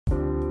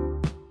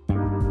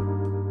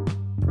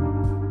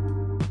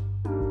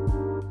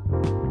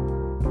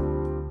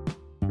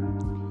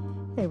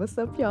what's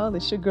up, y'all?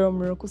 It's your girl,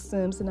 Miracle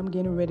Sims, and I'm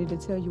getting ready to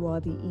tell you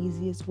all the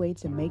easiest way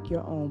to make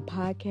your own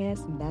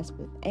podcast, and that's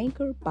with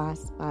Anchor by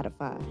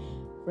Spotify.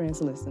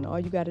 Friends, listen, all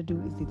you got to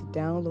do is either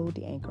download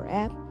the Anchor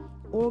app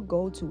or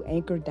go to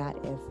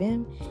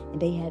anchor.fm, and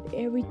they have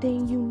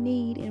everything you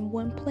need in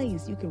one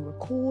place. You can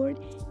record,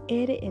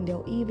 edit, and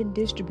they'll even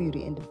distribute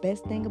it. And the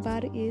best thing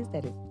about it is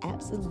that it's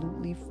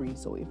absolutely free.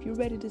 So if you're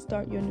ready to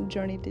start your new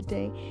journey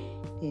today,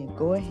 then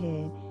go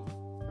ahead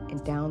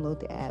and download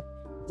the app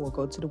or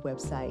go to the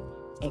website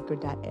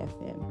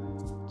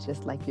anchor.fm,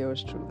 just like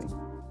yours truly.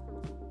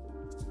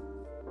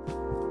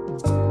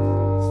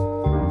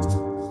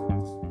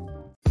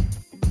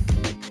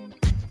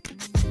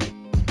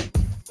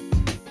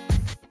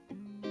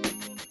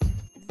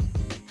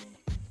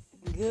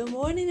 Good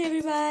morning,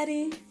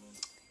 everybody.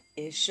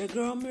 It's your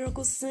girl,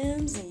 Miracle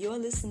Sims, and you're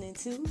listening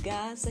to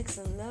God, Sex,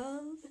 and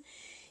Love,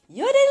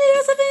 your daily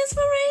dose of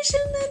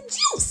inspiration and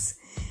juice.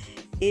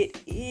 It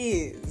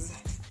is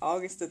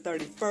August the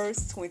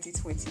 31st,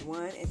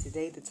 2021, and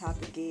today the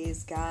topic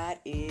is God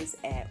is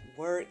at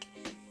work.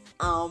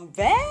 I'm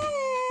back.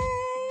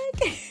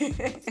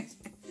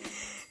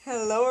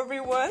 Hello,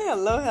 everyone.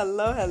 Hello.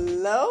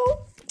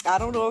 I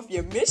don't know if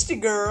you missed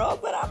your girl,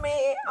 but I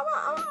mean,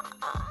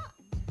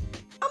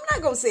 I'm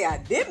not going to say I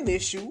did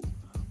miss you,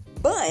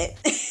 but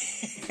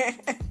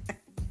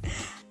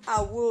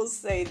I will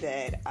say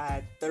that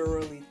I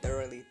thoroughly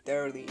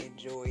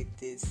enjoyed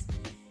this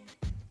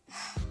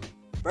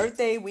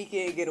birthday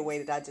weekend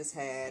getaway that I just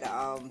had.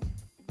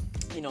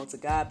 To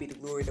God be the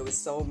glory. There was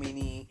so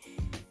many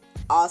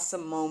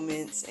awesome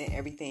moments and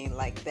everything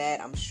like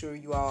that. I'm sure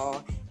you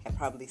all have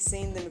probably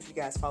seen them if you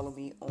guys follow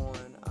me on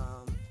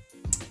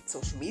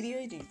social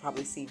media. You've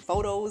probably seen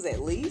photos at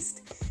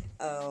least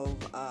of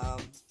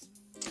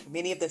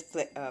many of the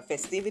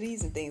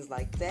festivities and things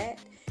like that.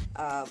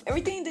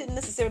 Everything didn't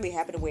necessarily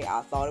happen the way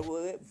I thought it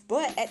would,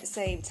 but at the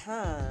same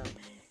time,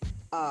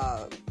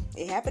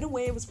 it happened the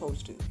way it was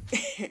supposed to.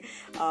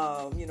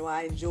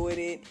 I enjoyed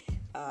it.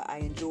 I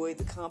enjoyed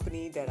the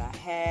company that I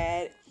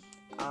had.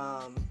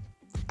 I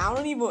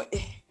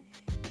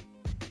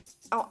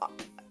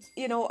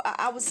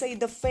would say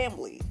the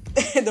family,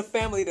 the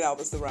family that I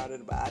was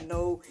surrounded by. I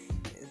know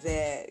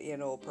that,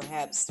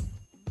 perhaps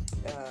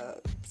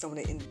some of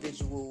the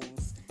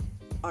individuals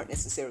aren't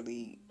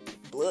necessarily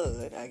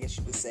blood, I guess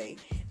you would say,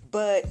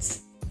 but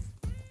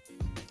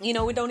we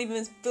don't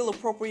even feel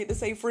appropriate to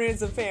say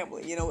friends and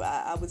family.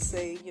 I would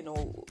say,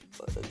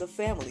 the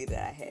family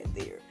that I had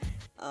there.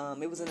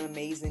 It was an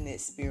amazing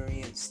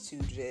experience to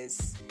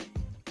just,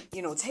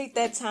 take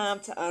that time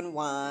to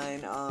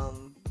unwind.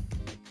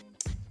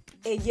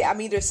 And yeah, I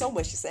mean, there's so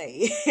much to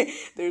say.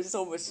 There's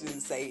so much to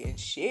say and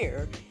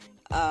share.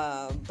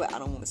 But I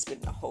don't want to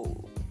spend the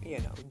whole,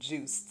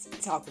 juice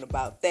talking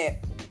about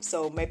that.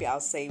 So maybe I'll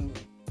save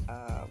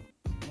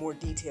more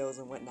details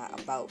and whatnot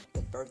about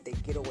the birthday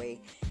getaway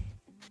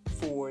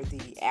for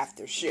the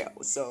after show.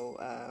 So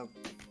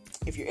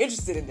if you're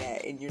interested in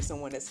that and you're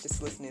someone that's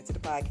just listening to the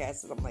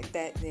podcast or something like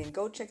that, then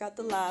go check out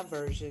the live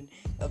version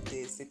of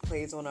this. It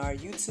plays on our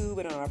YouTube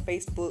and on our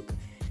Facebook,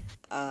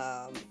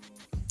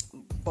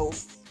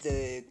 both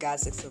the God,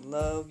 Sex, and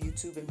Love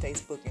YouTube and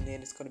Facebook, and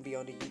then it's going to be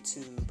on the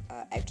YouTube,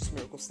 Actress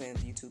Miracle Sims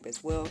YouTube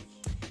as well.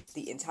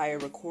 The entire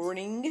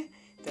recording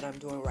that I'm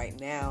doing right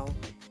now,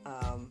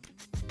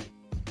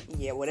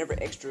 whatever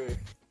extra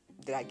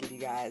that I give you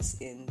guys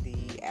in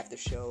the after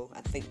show, I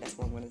think that's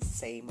what I'm going to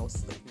say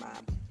most of my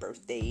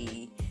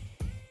birthday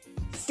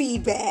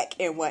feedback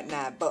and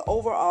whatnot. But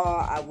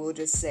overall, I will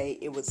just say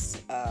it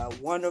was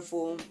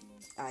wonderful.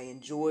 I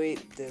enjoyed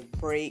the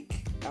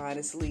break,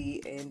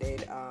 honestly, and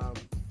it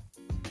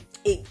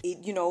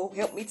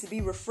helped me to be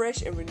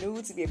refreshed and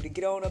renewed to be able to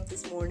get on up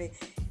this morning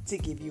to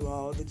give you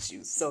all the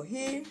juice. So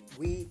here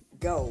we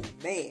go,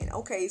 man.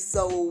 Okay,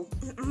 so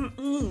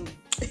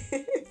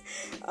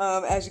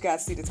as you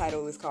guys see, the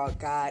title is called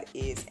God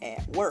is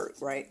at Work,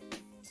 right?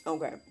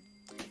 Okay.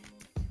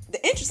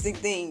 The interesting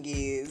thing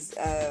is,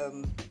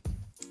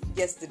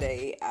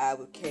 yesterday I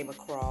came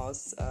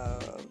across,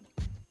 an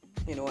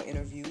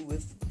interview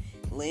with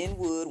Lynn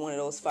Wood, one of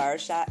those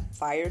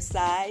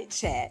fireside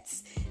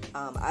chats.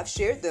 I've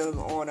shared them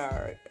on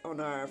our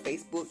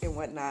Facebook and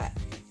whatnot.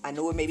 I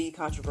know it may be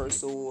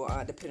controversial,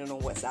 depending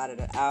on what side of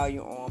the aisle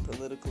you're on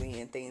politically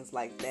and things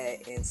like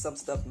that, and some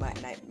stuff might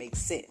not make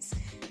sense.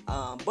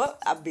 But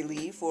I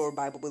believe for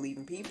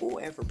Bible-believing people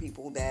and for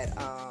people that,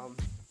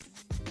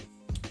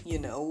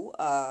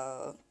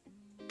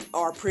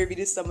 are privy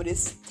to some of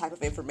this type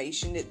of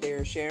information that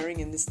they're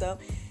sharing and this stuff,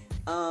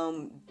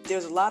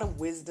 there's a lot of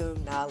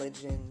wisdom,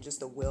 knowledge, and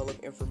just a well of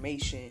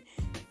information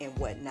and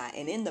whatnot.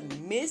 And in the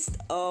midst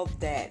of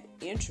that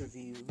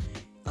interview,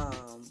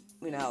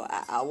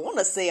 I want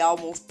to say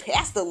almost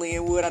Pastor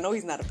Lynn Wood. I know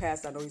he's not a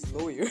pastor. I know he's a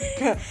lawyer.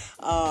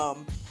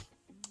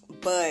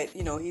 But,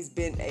 he's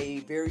been a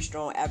very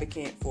strong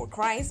advocate for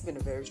Christ, been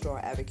a very strong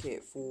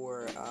advocate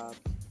for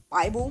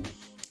Bible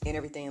and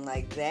everything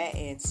like that.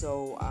 And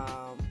so,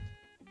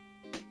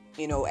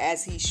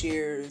 as he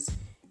shares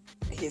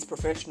his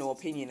professional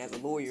opinion as a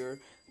lawyer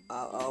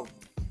of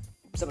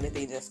some of the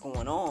things that's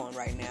going on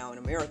right now in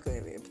America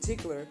in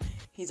particular,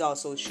 he's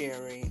also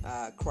sharing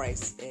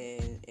Christ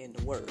and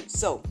the Word.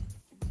 So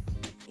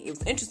it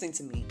was interesting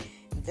to me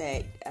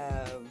that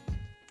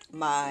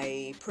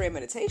my prayer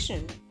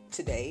meditation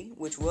today,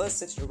 which was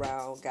centered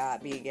around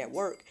God being at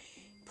work,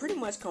 pretty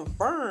much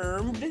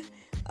confirmed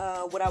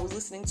what I was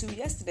listening to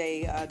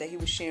yesterday, that he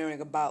was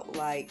sharing about,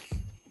 like,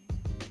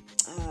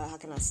 how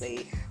can I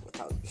say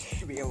without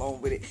being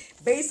alone with it?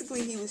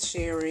 Basically, he was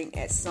sharing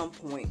at some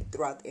point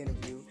throughout the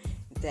interview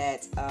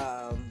that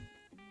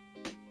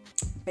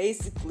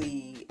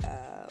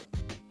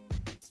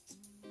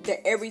that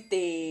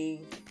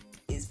everything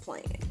is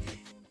planned.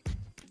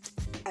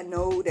 I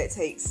know that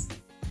takes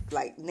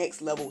like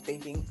next level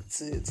thinking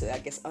to I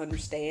guess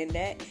understand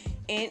that,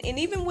 and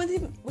even with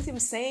him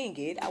saying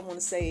it, I want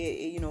to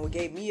say it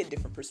gave me a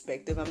different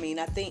perspective. I mean,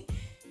 I think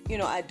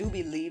I do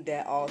believe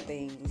that all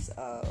things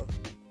have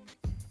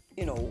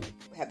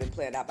been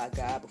planned out by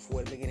God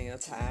before the beginning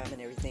of time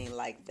and everything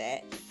like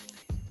that,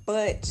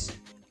 but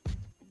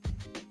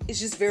it's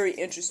just very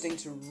interesting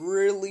to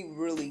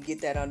really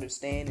get that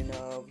understanding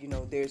of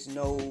there's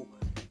no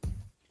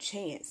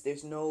chance,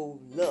 there's no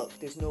luck,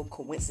 there's no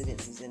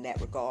coincidences in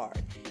that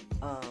regard.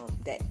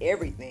 That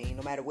everything,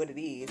 no matter what it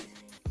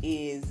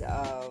is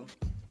a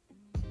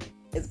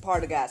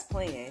part of God's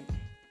plan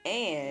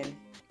and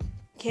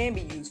can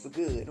be used for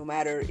good, no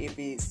matter if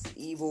it's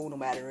evil, no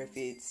matter if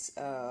it's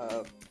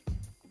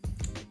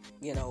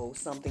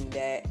something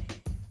that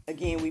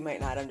again we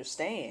might not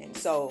understand.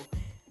 So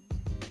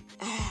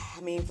I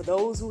mean, for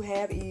those who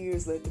have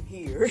ears, let them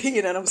hear.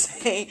 You know what I'm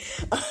saying?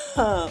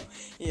 And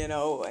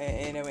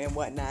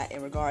whatnot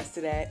in regards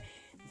to that.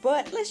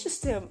 But let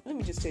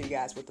me just tell you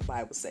guys what the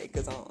Bible say,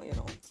 because you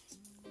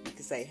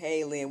can say,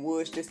 hey, Lynn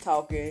Wood's just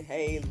talking.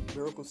 Hey,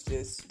 Miracle's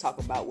just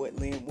talking about what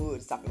Lynn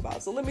Wood's talking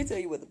about. So let me tell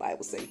you what the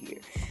Bible say here.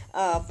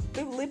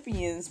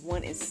 Philippians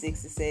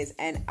 1:6, it says,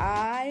 "And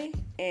I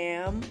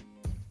am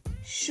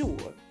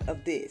sure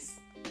of this,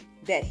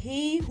 that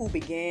he who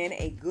began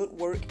a good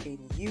work in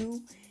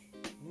you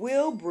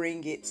will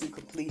bring it to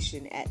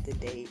completion at the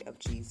day of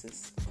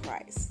Jesus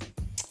Christ."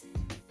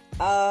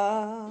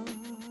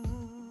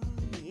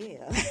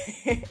 Yeah.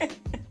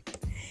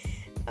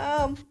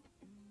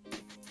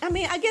 I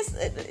mean, I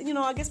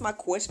guess my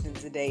question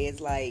today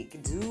is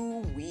like,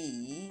 do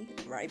we,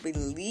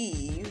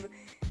 believe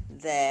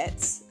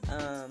that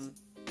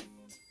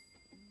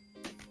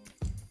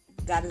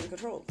God is in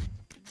control?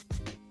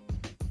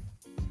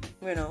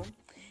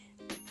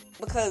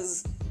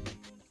 Because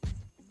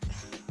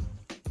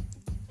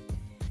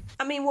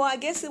I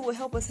guess it will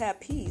help us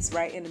have peace,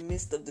 right? In the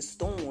midst of the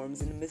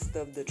storms, in the midst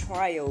of the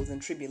trials and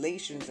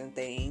tribulations and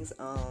things.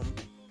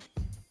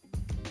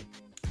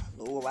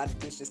 Lord, why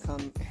did this just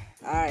come?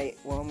 All right,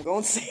 well, I'm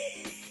going to say,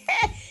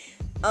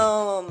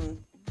 I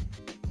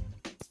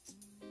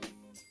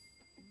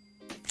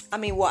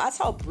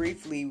talked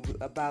briefly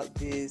about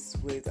this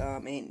with,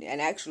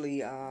 and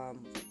actually,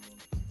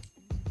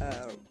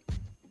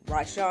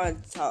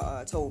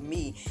 Rashawn told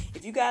me,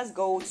 if you guys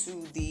go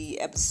to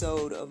the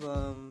episode of,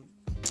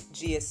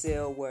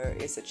 GSL where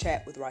it's a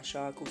chat with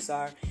Rashawn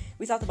Kusar,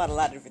 we talked about a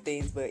lot of different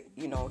things, but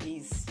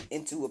he's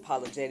into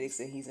apologetics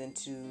and he's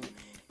into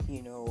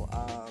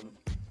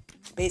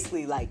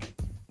basically like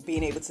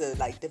being able to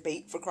like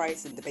debate for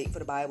Christ and debate for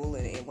the Bible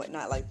and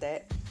whatnot like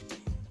that.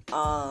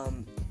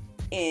 And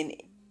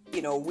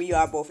we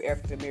are both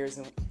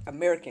African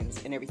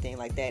Americans and everything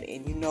like that,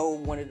 and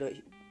one of the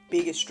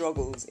biggest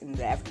struggles in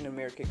the African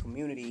American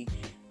community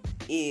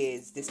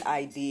is this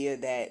idea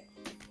that,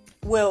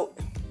 well,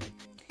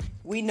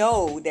 we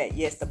know that,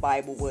 yes, the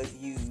Bible was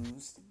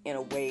used in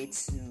a way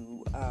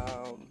to,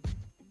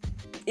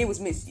 it was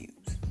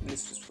misused.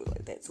 Let's just put it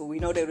like that. So we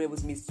know that it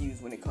was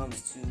misused when it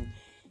comes to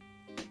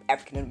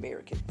African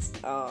Americans.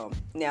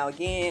 Now,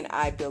 again,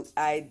 I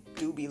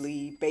do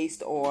believe,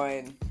 based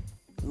on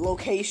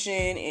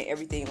location and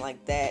everything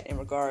like that, in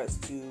regards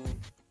to,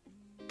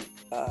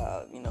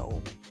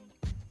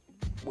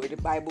 where the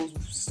Bible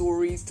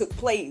stories took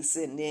place,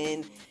 and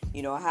then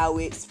how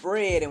it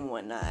spread and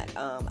whatnot.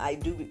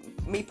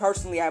 Me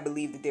personally, I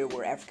believe that there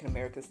were African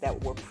Americans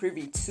that were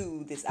privy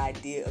to this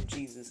idea of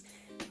Jesus,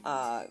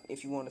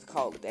 if you want to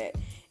call it that,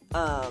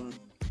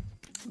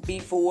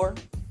 before,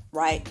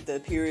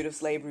 the period of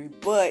slavery.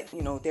 But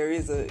there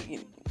is a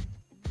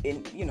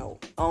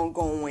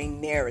ongoing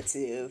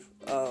narrative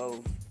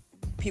of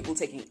people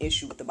taking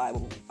issue with the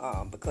Bible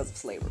because of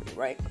slavery,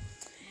 right?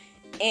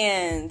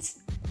 And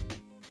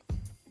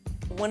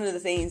one of the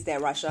things that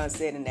Rashawn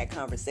said in that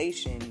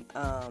conversation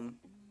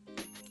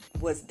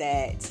was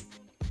that,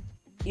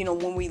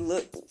 when we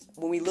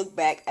look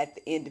back at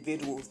the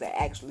individuals that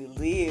actually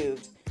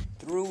lived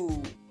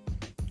through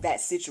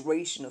that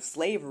situation of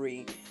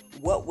slavery,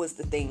 what was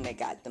the thing that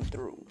got them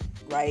through,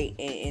 right?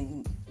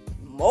 And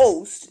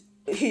most,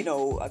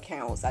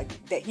 accounts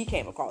that he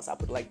came across, I'll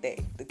put it like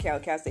that, the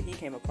accounts that he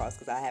came across,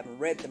 because I haven't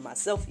read them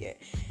myself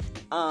yet,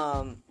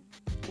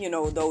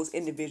 those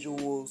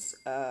individuals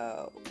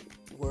were,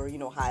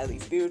 highly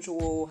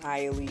spiritual,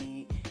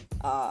 highly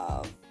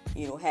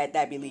had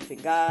that belief in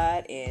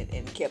God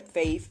and kept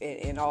faith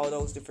and all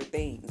those different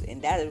things.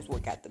 And that is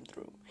what got them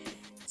through.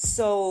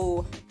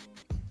 So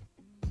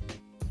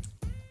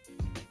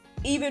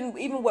even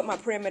what my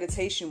prayer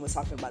meditation was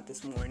talking about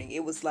this morning,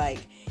 it was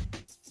like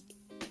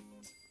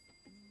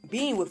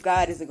being with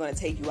God isn't going to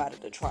take you out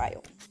of the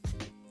trial,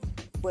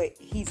 but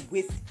He's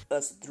with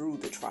us through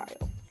the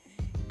trial.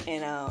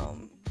 And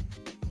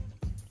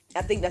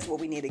I think that's what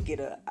we need to get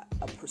a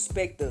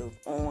perspective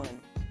on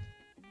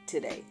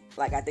today.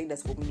 Like, I think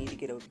that's what we need to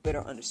get a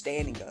better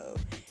understanding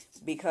of,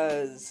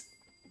 because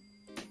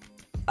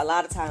a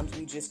lot of times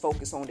we just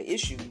focus on the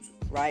issues,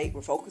 right?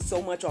 We're focused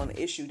so much on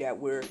the issue that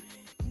we're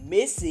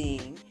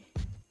missing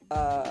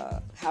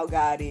how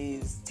God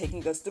is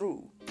taking us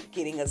through,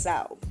 getting us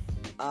out,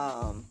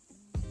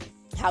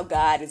 how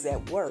God is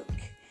at work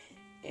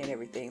and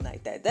everything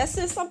like that. That's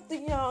just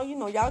something, y'all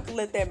can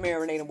let that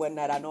marinate and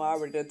whatnot. I know I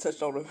already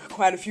touched on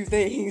quite a few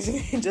things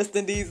just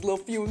in these little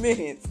few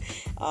minutes.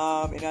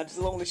 And I just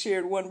only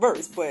shared one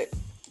verse, but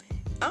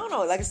I don't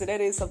know. Like I said,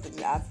 that is something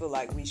that I feel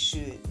like we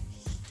should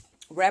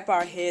wrap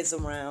our heads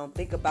around,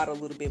 think about a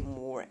little bit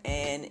more,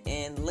 and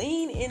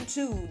lean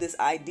into this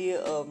idea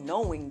of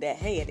knowing that,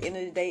 hey, at the end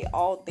of the day,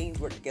 all things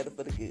work together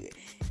for the good.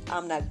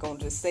 I'm not going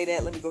to just say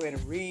that. Let me go ahead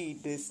and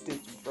read this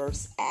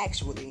verse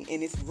actually,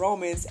 and it's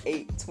Romans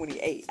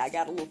 8:28. I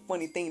got a little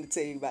funny thing to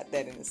tell you about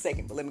that in a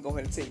second, but let me go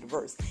ahead and tell you the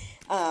verse.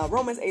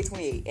 Romans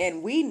 8:28,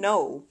 and we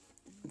know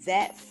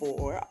that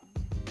for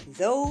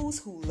those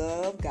who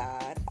love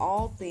God,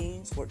 all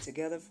things work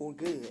together for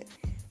good,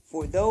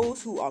 for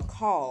those who are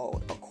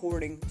called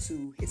according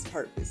to His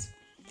purpose.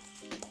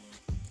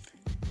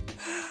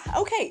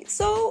 Okay,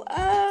 so,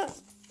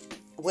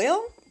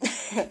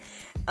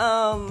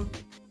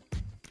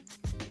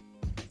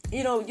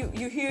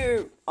 you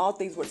hear all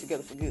things work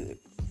together for good,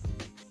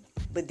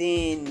 but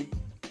then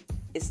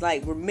it's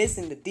like we're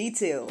missing the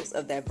details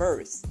of that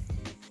verse.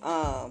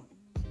 And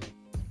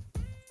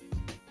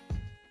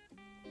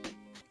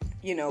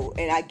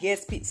I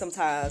guess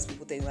sometimes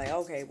people think like,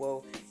 okay,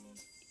 well,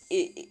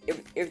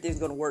 everything's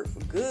going to work for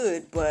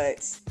good,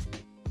 but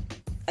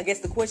I guess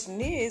the question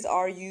is,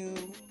 are you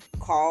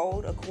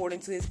called according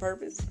to His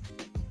purpose?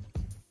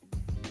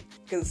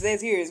 Because it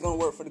says here it's going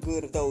to work for the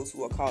good of those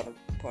who are called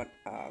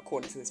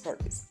according to His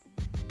purpose.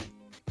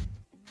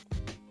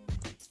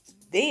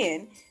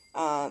 Then,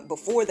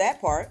 before that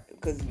part,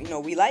 because,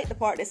 we like the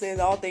part that says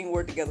all things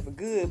work together for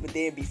good, but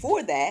then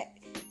before that,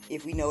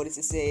 if we notice,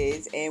 it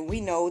says, and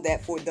we know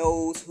that for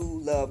those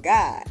who love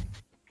God,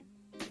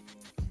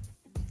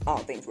 all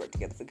things work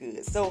together for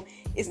good. So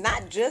it's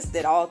not just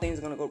that all things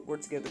are going to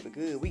work together for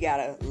good. We got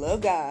to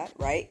love God,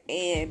 right?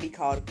 And be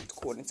called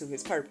according to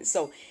His purpose.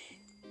 So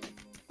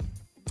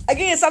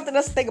again, something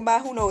else to think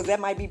about. Who knows? That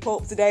might be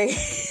Pope today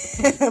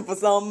for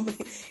some,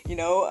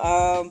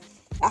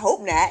 I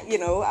hope not.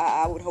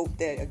 I would hope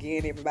that,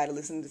 again, everybody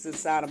listening to the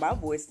sound of my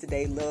voice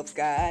today loves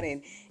God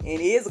and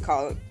is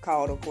called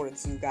according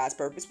to God's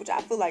purpose, which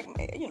I feel like,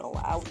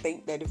 I would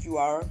think that if you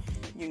are,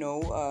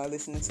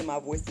 listening to my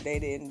voice today,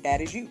 then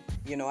that is you.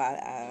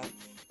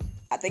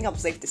 I think I'm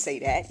safe to say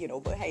that,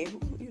 but hey,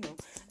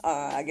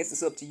 I guess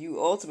it's up to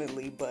you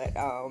ultimately. But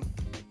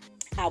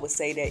I would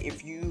say that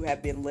if you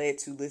have been led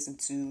to listen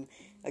to,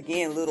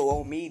 again, little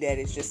old me, that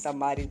is just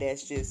somebody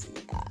that's just,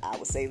 I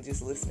would say,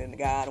 just listening to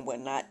God and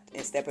whatnot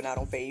and stepping out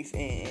on faith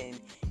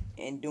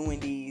and doing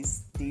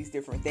these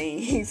different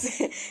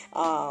things,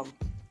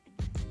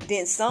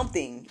 then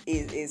something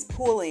is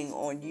pulling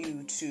on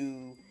you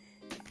to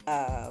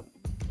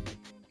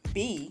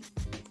be,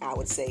 I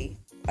would say,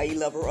 a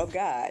lover of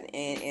God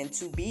and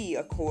to be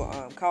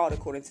called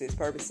according to His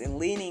purpose and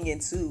leaning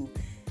into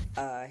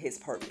His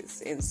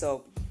purpose. And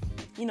so,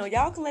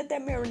 y'all can let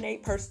that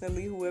marinate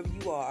personally, whoever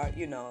you are,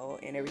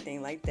 and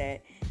everything like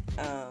that.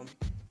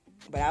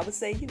 But I would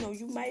say, you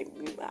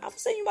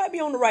might be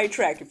on the right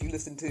track if you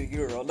listen to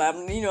Euro.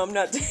 I'm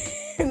not,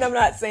 and I'm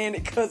not saying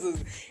it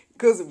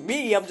because of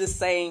me. I'm just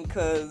saying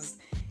because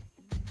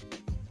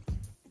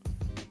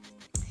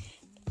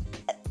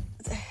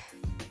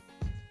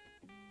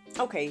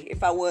okay,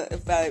 if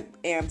I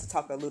am to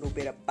talk a little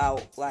bit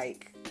about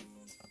like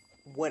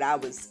what I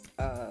was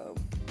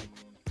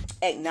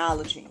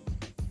acknowledging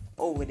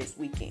over this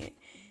weekend,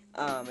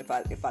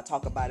 if I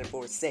talk about it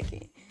for a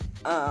second,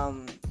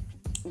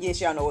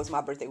 yes, y'all know it's my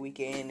birthday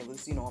weekend. It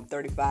was, I'm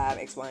 35,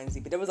 X, Y, and Z,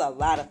 but there was a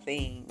lot of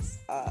things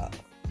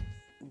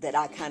that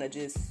I kind of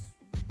just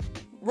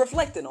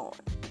reflected on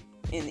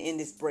in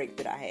this break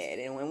that I had,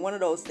 and one of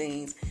those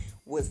things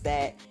was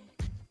that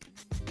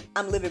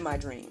I'm living my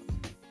dream.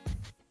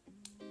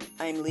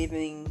 I'm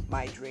living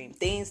my dream.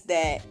 Things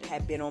that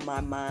have been on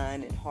my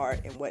mind and heart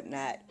and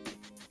whatnot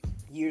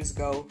years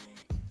ago.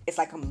 It's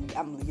like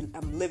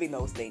I'm living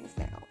those things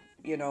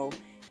now,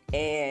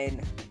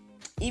 And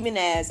even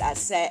as I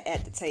sat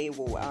at the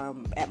table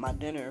at my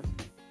dinner,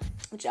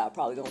 which y'all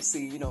probably don't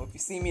see, if you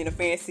see me in a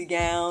fancy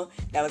gown,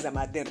 that was at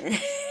my dinner.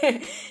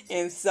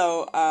 And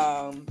so,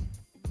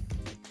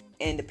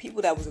 and the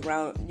people that was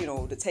around,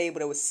 the table,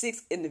 there was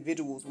 6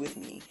 individuals with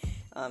me,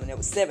 and there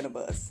was 7 of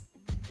us.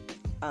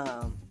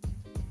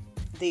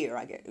 there,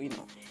 I guess,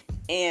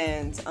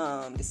 and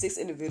the 6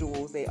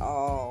 individuals, they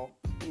all,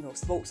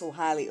 spoke so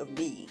highly of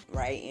me,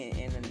 right?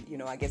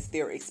 And I guess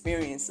their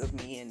experience of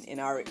me and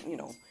our,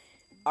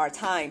 our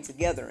time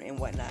together and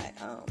whatnot.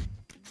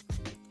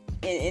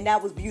 And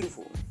that was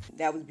beautiful.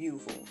 That was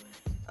beautiful.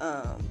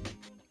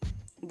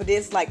 But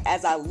it's like,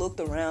 as I looked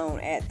around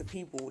at the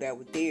people that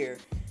were there,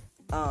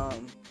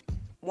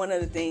 one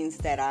of the things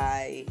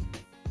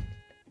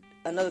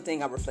another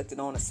thing I reflected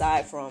on,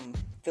 aside from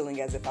feeling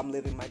as if I'm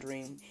living my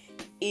dream,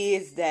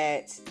 is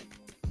that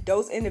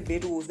those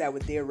individuals that were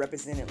there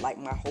represented like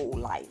my whole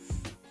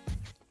life.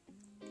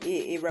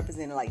 It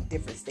represented like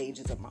different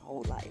stages of my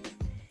whole life.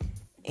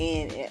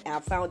 And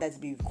I found that to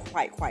be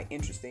quite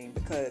interesting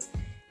because,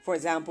 for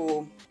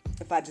example,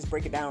 if I just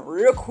break it down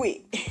real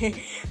quick,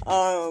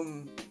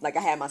 like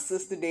I had my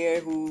sister there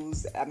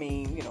who's,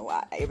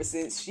 ever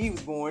since she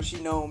was born, she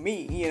known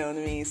me, you know what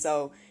I mean?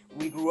 So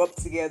we grew up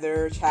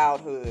together,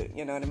 childhood,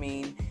 you know what I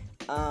mean?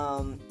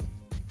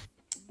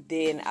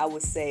 Then I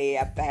would say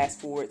I fast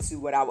forward to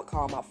what I would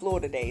call my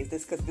Florida days.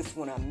 This is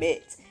when I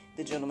met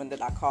the gentleman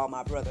that I call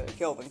my brother,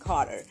 Kelvin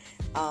Carter.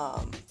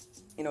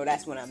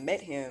 That's when I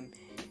met him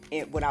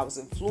when I was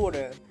in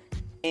Florida.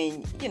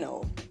 And,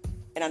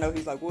 and I know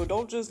he's like, well,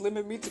 don't just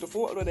limit me to the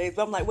Florida days.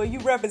 But I'm like, well, you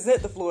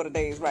represent the Florida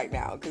days right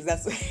now. Because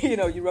that's,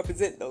 you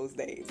represent those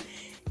days.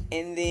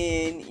 And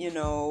then,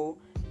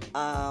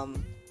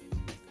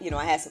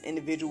 I had some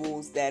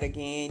individuals that,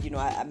 again,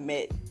 I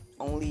met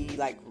only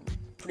like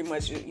pretty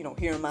much,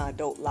 here in my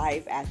adult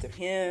life after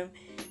him.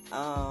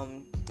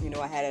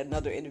 I had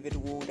another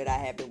individual that I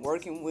had been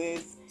working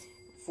with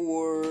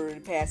for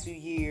the past few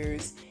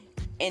years.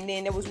 And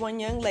then there was one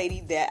young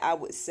lady that I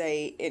would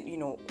say,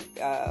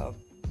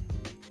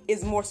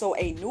 is more so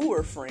a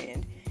newer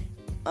friend.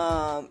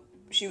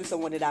 She was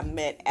someone that I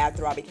met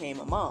after I became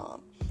a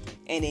mom.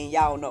 And then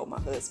y'all know my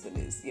husband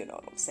is, you know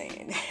what I'm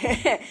saying?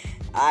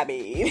 I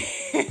mean,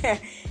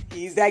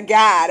 he's that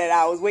guy that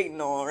I was waiting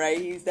on, right?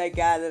 He's that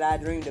guy that I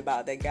dreamed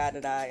about, that guy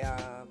that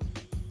I,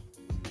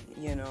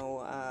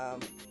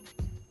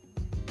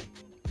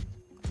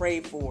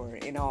 prayed for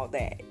and all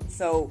that.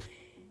 So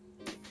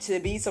to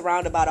be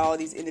surrounded by all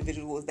these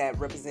individuals that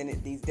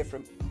represented these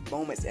different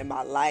moments in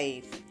my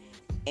life,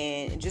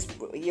 and just,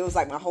 it was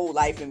like my whole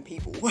life in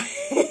people.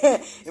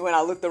 And when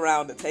I looked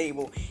around the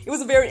table, it was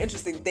a very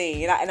interesting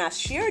thing. And I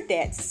shared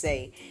that to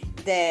say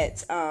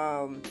that,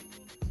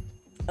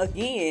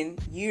 again,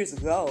 years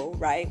ago,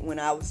 right, when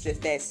I was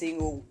just that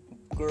single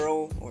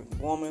girl or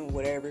woman,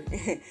 whatever,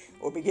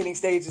 or beginning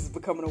stages of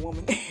becoming a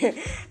woman,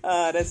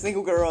 that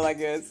single girl, I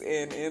guess,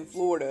 in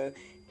Florida,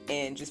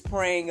 and just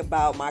praying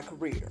about my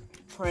career,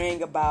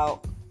 praying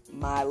about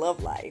my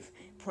love life,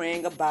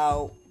 praying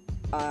about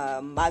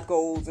my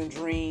goals and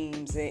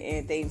dreams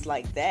and things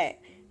like that,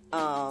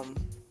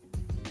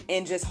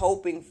 and just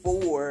hoping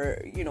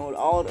for,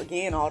 all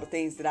the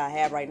things that I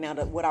have right now,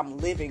 that what I'm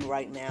living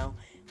right now.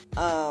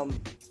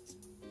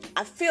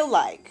 I feel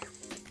like,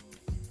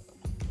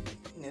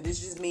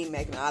 this is just me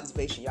making an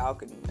observation, y'all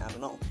can, I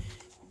don't know,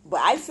 but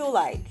I feel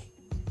like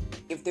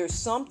if there's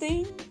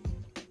something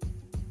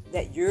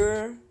that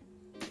you're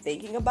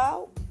thinking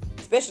about,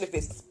 especially if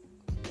it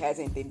has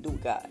anything to do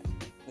with God,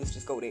 let's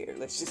just go there,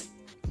 let's just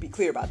be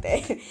clear about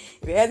that.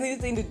 If it has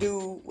anything to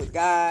do with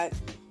God,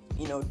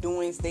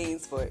 doing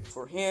things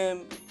for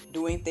him,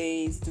 doing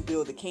things to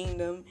build the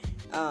kingdom,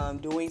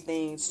 doing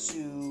things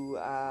to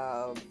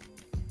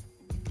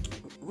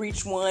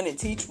reach one and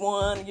teach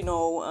one,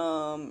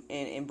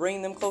 and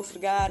bring them closer to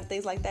God and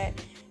things like that,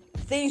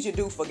 things you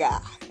do for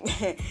God.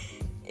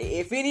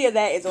 If any of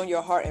that is on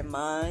your heart and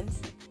mind,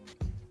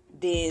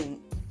 then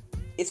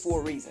it's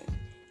for a reason.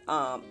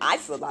 I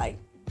feel like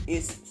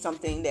it's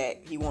something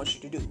that he wants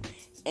you to do.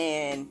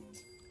 And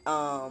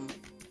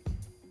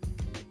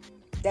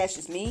that's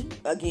just me.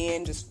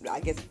 Again, just, I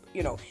guess,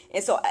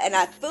 and so, and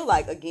I feel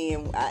like,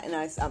 again,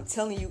 I'm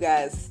telling you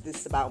guys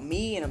this about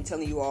me, and I'm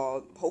telling you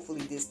all,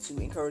 hopefully this to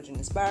encourage and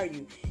inspire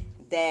you,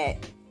 that,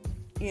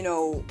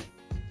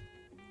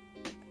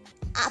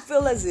 I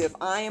feel as if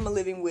I am a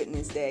living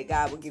witness that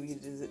God will give you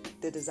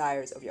the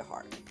desires of your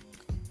heart.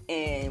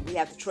 And we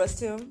have to trust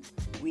him.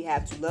 We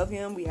have to love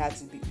him. We have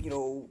to be,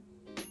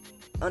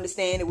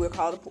 understand that we're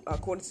called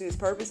according to his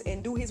purpose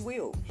and do his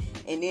will.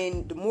 And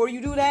then the more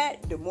you do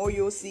that, the more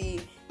you'll see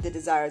the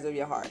desires of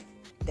your heart.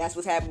 That's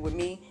what's happened with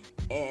me.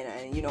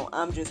 And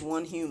I'm just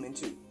one human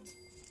too.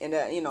 And,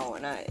 and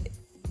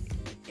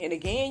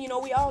again,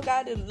 we all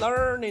got to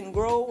learn and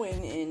grow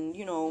and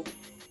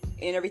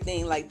and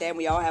everything like that.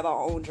 We all have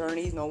our own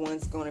journeys. No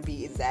one's going to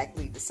be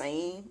exactly the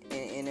same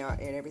and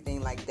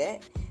everything like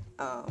that.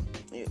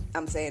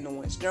 I'm saying no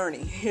one's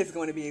journey is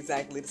going to be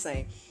exactly the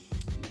same.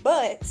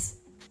 But,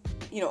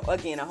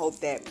 again, I hope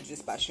that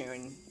just by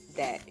sharing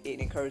that, it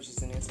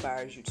encourages and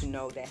inspires you to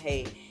know that,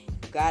 hey,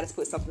 if God has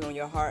put something on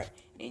your heart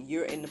and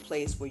you're in the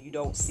place where you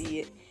don't see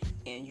it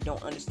and you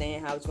don't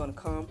understand how it's going to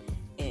come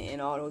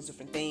and all those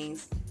different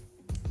things,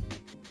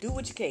 do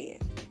what you can.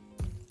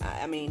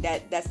 I mean,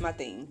 that's my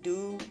thing.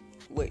 Do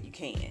what you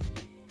can.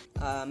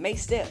 Make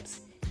steps.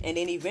 And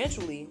then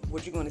eventually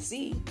what you're going to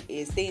see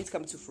is things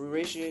come to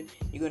fruition.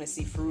 You're going to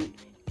see fruit.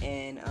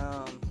 And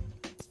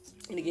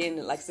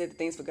again, like I said, the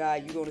things for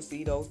God, you're going to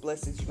see those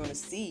blessings. You're going to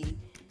see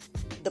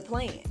the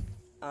plan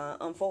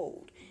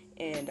unfold.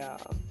 And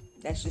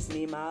that's just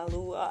me, my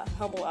little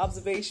humble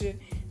observation.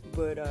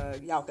 But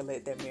y'all can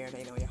let that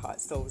marinate on your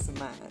hearts, souls, and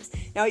minds.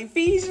 Now,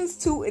 Ephesians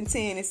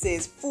 2:10, it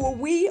says, "For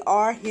we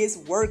are his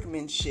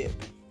workmanship,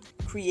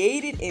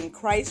 created in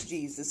Christ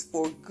Jesus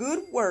for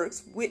good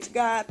works, which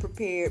God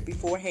prepared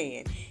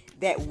beforehand,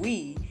 that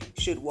we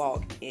should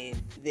walk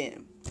in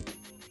them."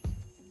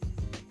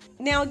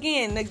 Now,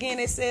 again,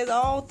 it says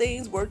all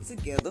things work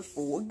together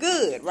for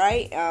good,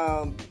 right?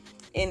 And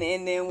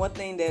then one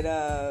thing that,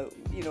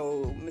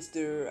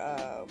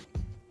 Mr.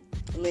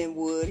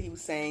 Linwood, he was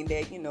saying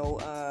that,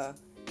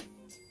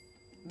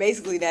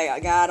 basically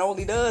that God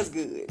only does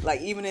good.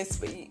 Like, even in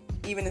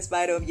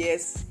spite of,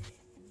 yes,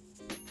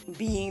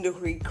 being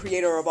the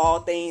creator of all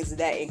things,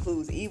 that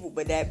includes evil,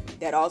 but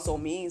that also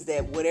means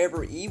that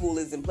whatever evil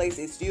is in place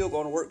is still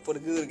going to work for the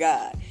good of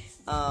God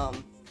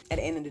at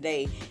the end of the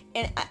day.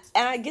 And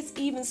I guess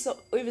even so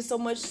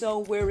much so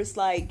where it's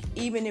like,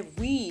 even if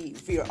we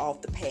veer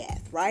off the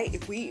path, right?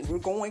 If we're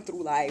going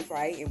through life,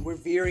 right, and we're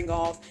veering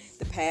off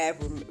the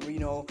path,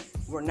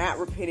 we're not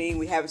repenting,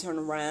 we haven't turned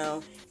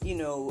around,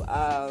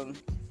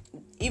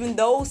 even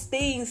those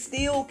things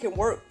still can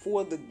work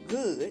for the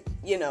good,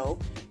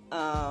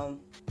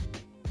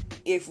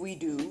 if we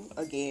do,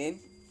 again,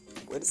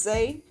 what to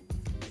say,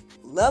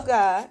 love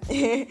God,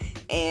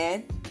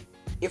 and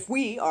if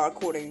we are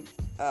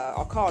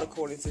called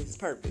according to his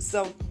purpose.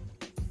 So,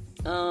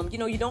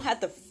 you don't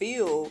have to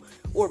feel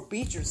or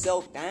beat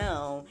yourself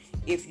down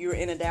if you're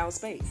in a down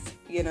space.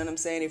 You know what I'm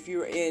saying? If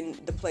you're in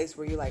the place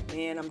where you're like,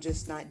 man, I'm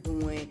just not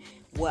doing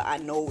what I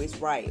know is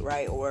right?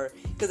 Or,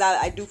 because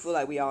I do feel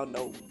like we all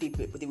know deep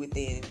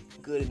within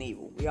good and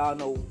evil. We all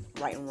know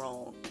right and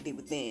wrong deep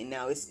within.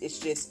 Now, it's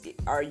just,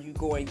 are you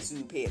going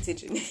to pay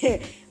attention?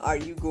 Are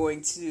you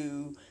going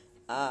to,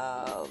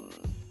 how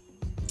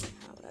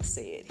would I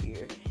say it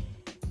here?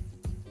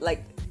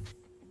 Like,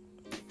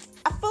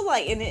 I feel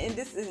like, and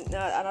this is, and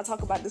I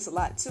talk about this a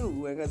lot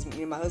too, because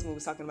me and my husband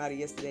was talking about it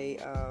yesterday,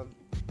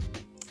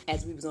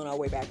 as we was on our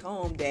way back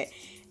home, that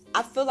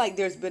I feel like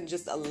there's been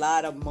just a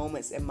lot of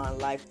moments in my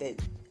life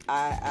that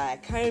I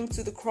came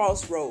to the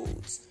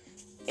crossroads,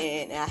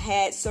 and I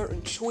had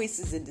certain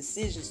choices and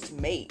decisions to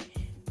make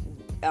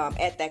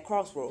at that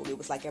crossroad. It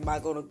was like, am I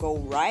going to go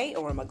right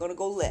or am I going to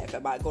go left?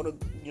 Am I going to,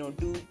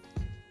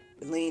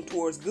 lean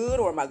towards good,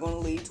 or am I going to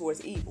lean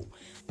towards evil?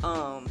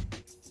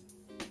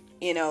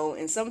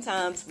 And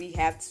sometimes we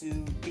have to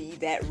be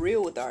that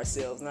real with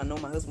ourselves. And I know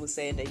my husband was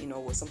saying that,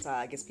 sometimes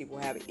I guess people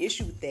have an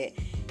issue with that.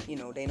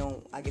 They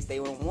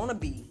don't want to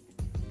be,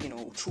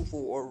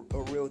 truthful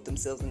or real with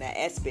themselves in that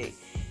aspect.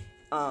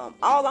 All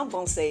I'm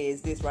going to say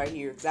is this right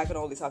here, because I can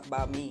only talk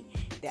about me,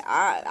 that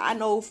I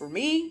know for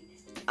me,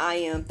 I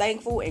am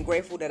thankful and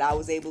grateful that I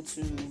was able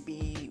to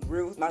be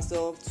real with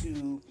myself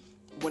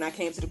when I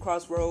came to the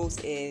crossroads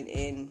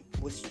and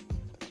was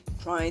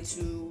trying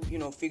to,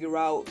 figure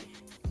out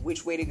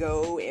which way to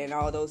go and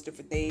all those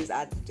different things.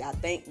 I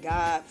thank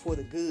God for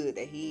the good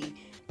that he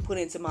put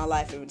into my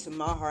life and into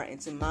my heart,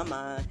 into my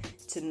mind,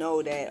 to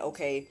know that,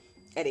 okay,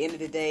 at the end of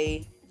the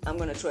day, I'm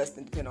going to trust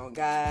and depend on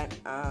God,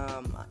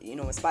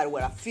 in spite of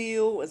what I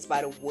feel, in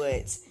spite of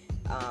what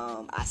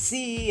I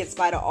see, in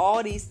spite of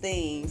all these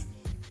things,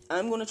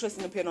 I'm going to trust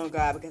and depend on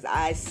God, because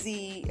I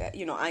see,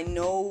 I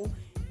know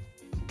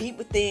deep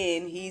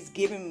within he's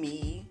given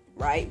me,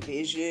 right,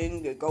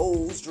 vision,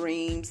 goals,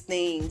 dreams,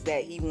 things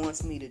that he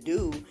wants me to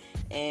do.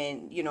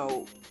 And,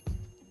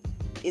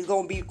 it's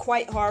going to be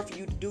quite hard for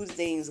you to do the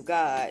things of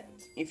God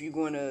if you're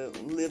going to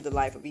live the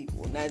life of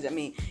evil.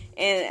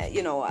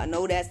 I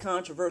know that's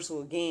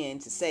controversial again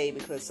to say,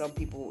 because some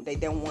people, they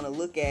don't want to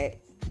look at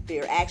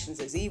their actions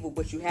as evil,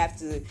 but you have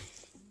to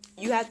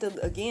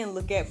again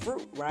look at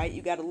fruit, right?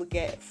 You got to look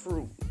at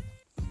fruit.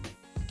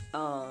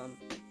 And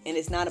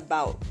it's not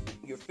about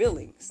your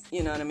feelings,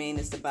 you know what I mean?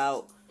 It's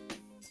about,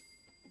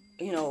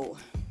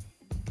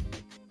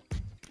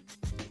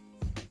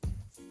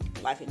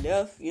 life and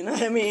death, you know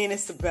what I mean?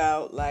 It's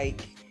about,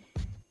 like,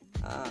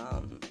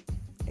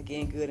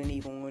 again, good and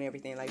evil and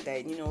everything like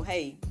that.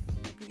 Hey,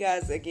 you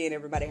guys, again,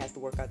 everybody has to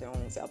work out their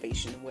own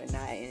salvation and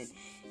whatnot,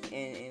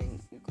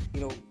 and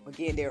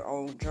again, their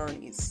own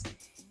journeys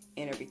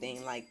and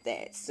everything like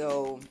that.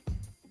 So,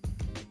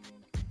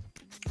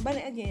 but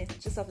again,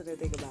 just something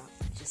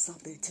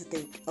to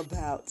think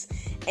about.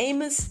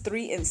 Amos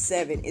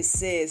 3:7, it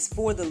says,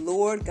 "For the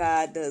Lord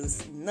God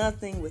does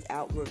nothing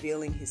without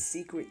revealing his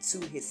secret to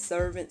his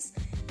servants,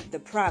 the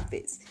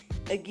prophets."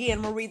 Again,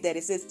 I'm going to read that.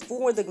 It says,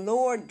 "For the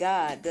Lord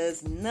God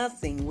does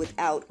nothing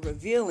without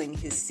revealing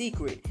his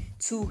secret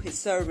to his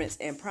servants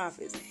and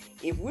prophets."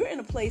 If we're in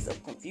a place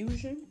of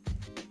confusion,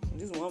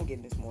 this is what I'm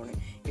getting this morning.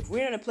 If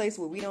we're in a place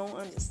where we don't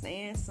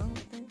understand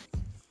something,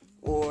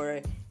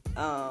 or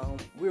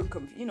we're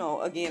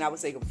again, I would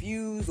say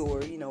confused,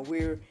 or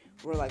we're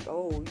like,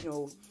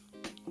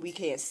 we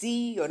can't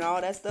see and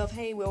all that stuff,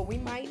 hey, well, we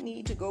might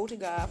need to go to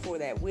God for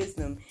that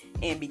wisdom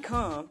and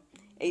become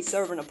a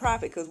servant of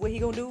prophet, because what he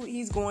gonna do,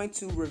 he's going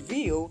to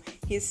reveal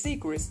his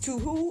secrets to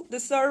who?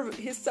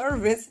 His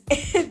servants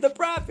and the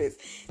prophets.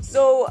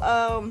 So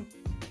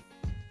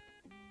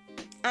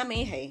I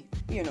mean, hey,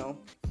 you know,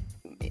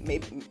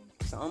 maybe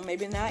some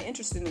maybe not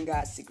interested in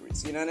God's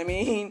secrets, you know what I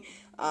mean,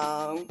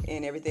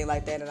 and everything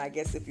like that. And I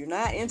guess if you're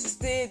not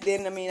interested,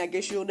 then I mean, I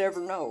guess you'll never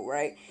know,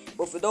 right?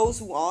 But for those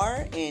who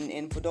are,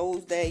 and for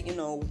those that, you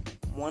know,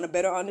 want a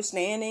better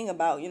understanding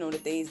about, you know, the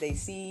things they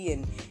see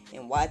and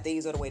why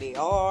things are the way they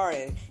are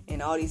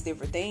and all these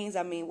different things,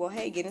 I mean, well,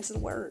 hey, get into the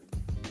word,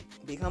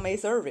 become a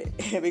servant,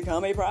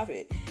 become a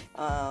prophet,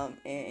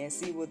 and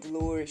see what the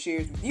Lord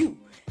shares with you.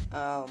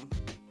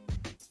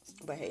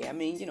 But hey, I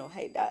mean, you know,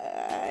 hey,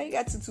 I ain't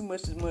got too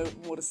much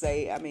more to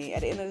say. I mean,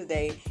 at the end of the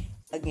day,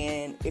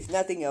 again, if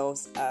nothing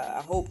else,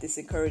 I hope this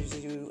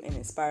encourages you and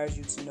inspires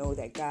you to know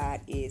that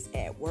God is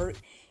at work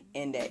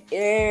and that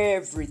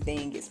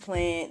everything is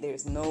planned.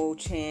 There's no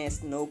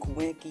chance, no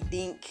coinky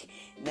dink,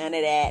 none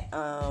of that.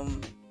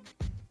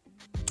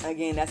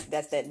 Again, that's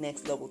that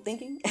next level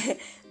thinking.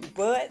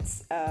 But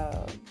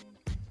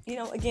you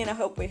know, again, I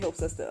hope it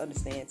helps us to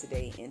understand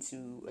today and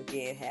to,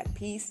 again, have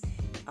peace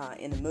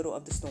in the middle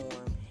of the storm.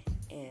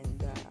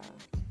 And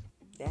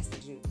that's the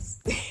juice.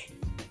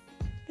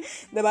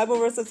 The Bible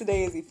verse of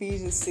today is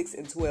Ephesians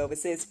 6:12. It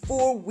says,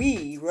 "For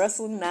we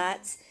wrestle not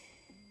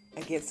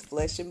against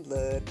flesh and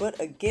blood, but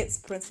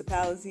against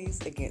principalities,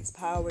 against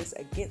powers,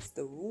 against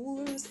the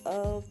rulers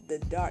of the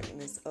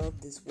darkness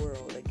of this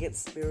world,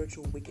 against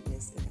spiritual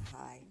wickedness in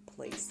high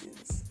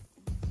places."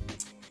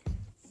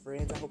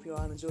 Friends, I hope you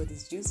all enjoyed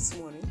this juice this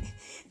morning.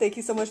 Thank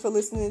you so much for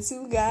listening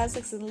to God,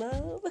 Sex, and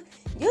Love.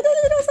 You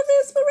little dose of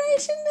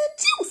inspiration and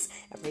juice.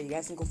 I pray you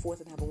guys can go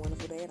forth and have a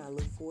wonderful day, and I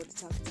look forward to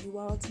talking to you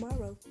all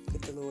tomorrow,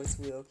 if the Lord's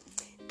will.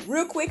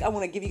 Real quick, I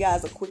want to give you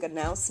guys a quick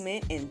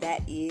announcement, and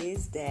that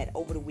is that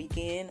over the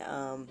weekend,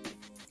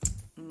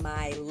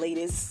 my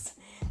latest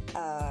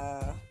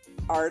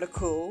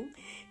article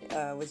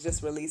was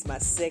just released, my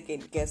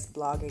second guest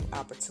blogging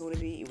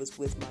opportunity. It was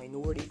with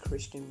Minority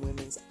Christian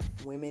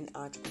Women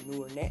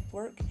Entrepreneur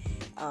Network.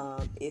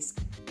 It's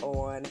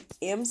on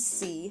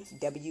mcwen.org.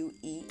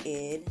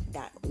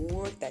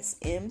 That's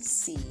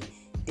mcwen.org.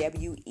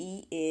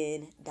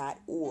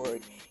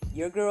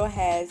 Your girl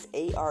has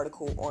a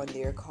article on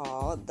there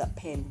called "The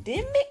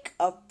Pandemic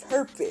of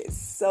Purpose."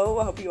 So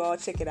I hope you all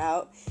check it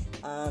out.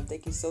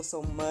 Thank you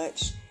so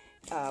much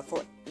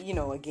for, you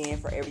know, again,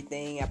 for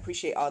everything. I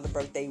appreciate all the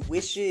birthday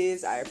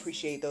wishes. I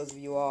appreciate those of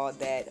you all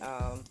that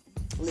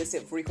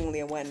listen frequently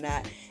and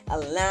whatnot,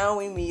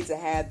 allowing me to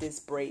have this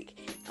break.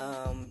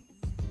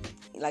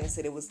 Like I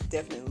said, it was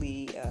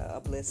definitely a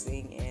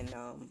blessing, and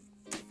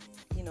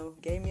you know,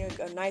 gave me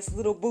a nice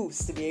little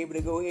boost to be able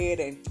to go ahead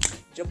and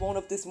jump on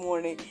up this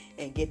morning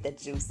and get that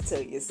juice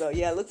to you. So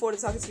yeah, I look forward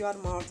to talking to you all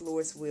tomorrow, if the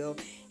Lord's will.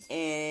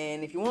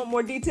 And if you want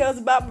more details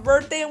about my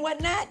birthday and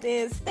whatnot,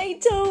 then stay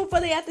tuned for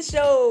the after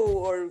show,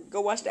 or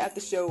go watch the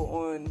after show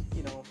on,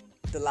 you know,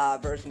 the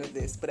live version of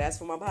this. But as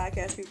for my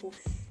podcast people,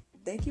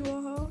 thank you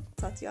all.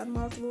 Talk to y'all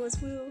tomorrow, if the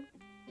Lord's will.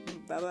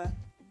 Bye-bye.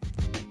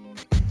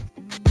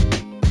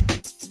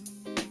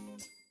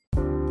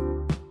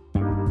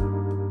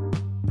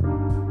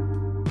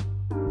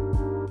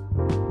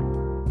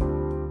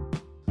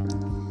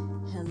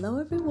 Hello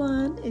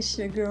everyone, it's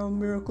your girl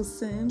Miracle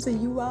Sims,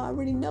 and you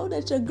already know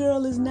that your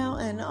girl is now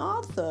an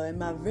author, and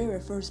my very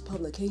first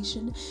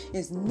publication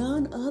is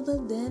none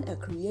other than a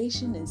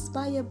creation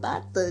inspired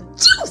by the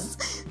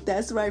juice.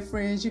 That's right,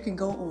 friends, you can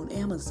go on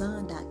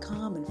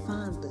Amazon.com and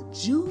find the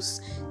Juice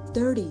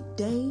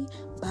 30-Day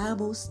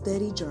Bible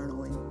Study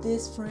Journal. And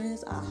this,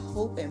 friends, I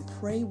hope and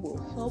pray will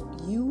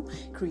help you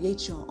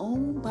create your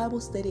own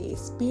Bible study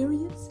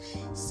experience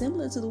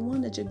similar to the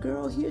one that your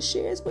girl here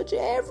shares with you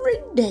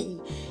every day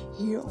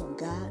here on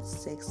God,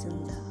 Sex,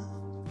 and Love.